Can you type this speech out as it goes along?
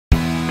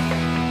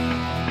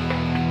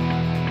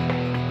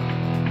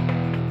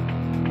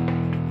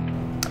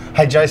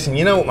Hey Jason,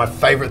 you know what my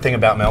favourite thing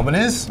about Melbourne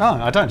is? Oh,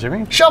 I don't,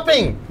 Jimmy.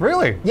 Shopping!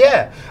 Really?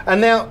 Yeah.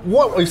 And now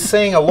what we're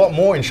seeing a lot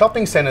more in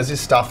shopping centres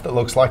is stuff that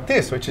looks like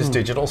this, which is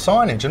digital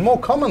signage. And more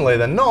commonly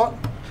than not,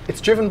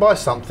 it's driven by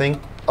something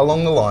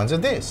along the lines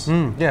of this.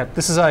 Yeah,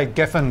 this is a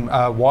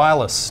Gefen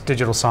wireless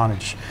digital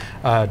signage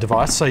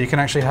device, so you can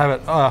actually have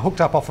it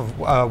hooked up off of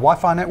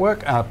Wi-Fi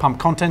network, pump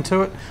content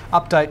to it,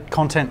 update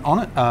content on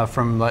it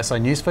from, let's say,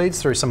 news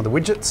feeds through some of the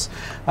widgets.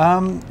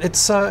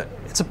 It's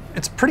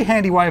a pretty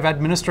handy way of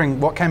administering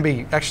what can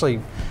be actually,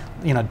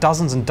 you know,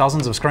 dozens and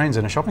dozens of screens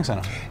in a shopping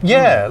centre.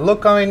 Yeah,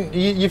 look, I mean,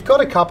 you've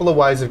got a couple of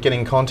ways of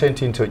getting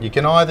content into it. You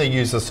can either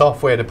use the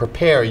software to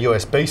prepare a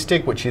USB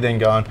stick, which you then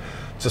go and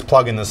just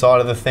plug in the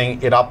side of the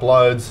thing, it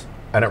uploads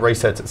and it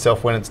resets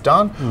itself when it's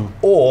done.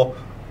 Or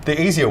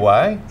the easier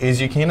way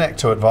is you connect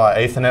to it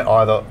via Ethernet,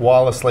 either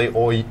wirelessly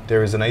or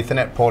there is an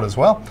Ethernet port as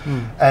well.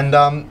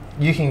 And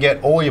you can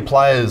get all your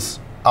players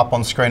up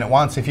on screen at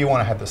once. If you want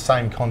to have the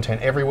same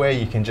content everywhere,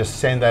 you can just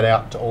send that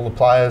out to all the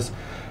players,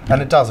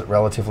 and it does it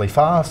relatively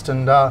fast.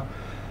 And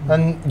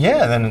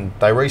yeah, then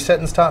they reset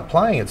and start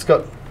playing. It's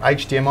got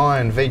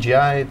HDMI and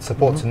VGA. It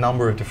supports a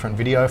number of different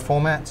video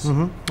formats.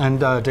 And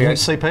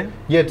DHCP?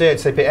 Yeah,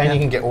 DHCP, and you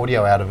can get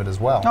audio out of it as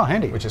well. Oh,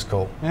 handy. Which is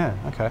cool. Yeah,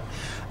 okay.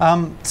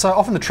 So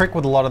often the trick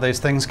with a lot of these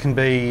things can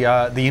be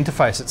the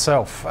interface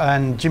itself.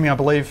 And Jimmy, I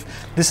believe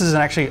this is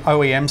actually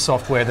OEM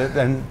software that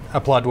then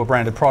applied to a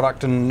branded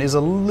product and is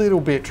a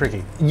little bit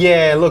tricky.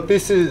 Yeah, look,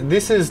 this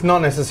is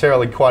not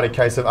necessarily quite a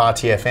case of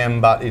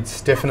RTFM, but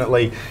it's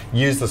definitely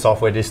used the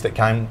software disk that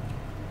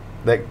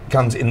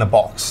comes in the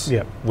box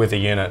with the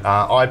unit.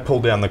 I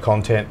pulled down the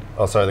content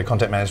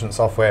management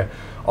software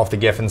off the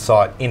Gefen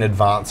site in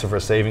advance of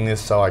receiving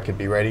this so I could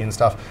be ready and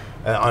stuff,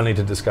 only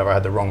to discover I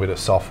had the wrong bit of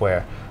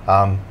software.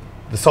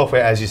 The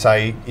software, as you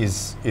say,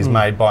 is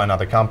made by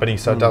another company,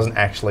 so it doesn't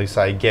actually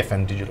say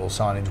Gefen Digital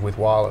Signage with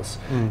wireless.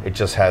 It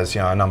just has,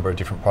 you know, a number of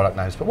different product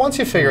names. But once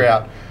you figure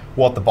out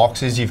what the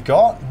box is you've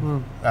got,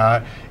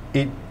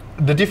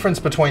 the difference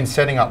between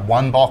setting up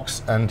one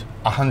box and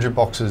 100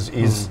 boxes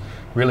is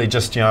really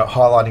just, you know,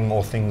 highlighting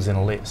more things in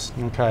a list.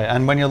 Okay,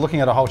 and when you're looking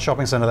at a whole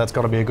shopping centre, that's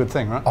got to be a good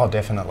thing, right? Oh,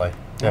 definitely,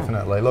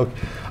 definitely. Look,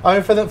 I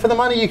mean, for the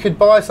money you could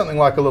buy something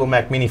like a little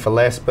Mac Mini for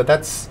less, but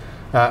that's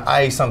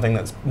something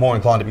that's more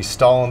inclined to be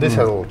stolen. This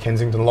has a little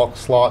Kensington lock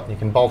slot. You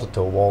can bolt it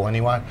to a wall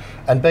anyway.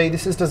 And B,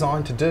 this is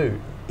designed to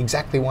do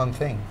exactly one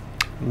thing.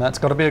 And that's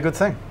got to be a good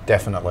thing.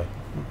 Definitely.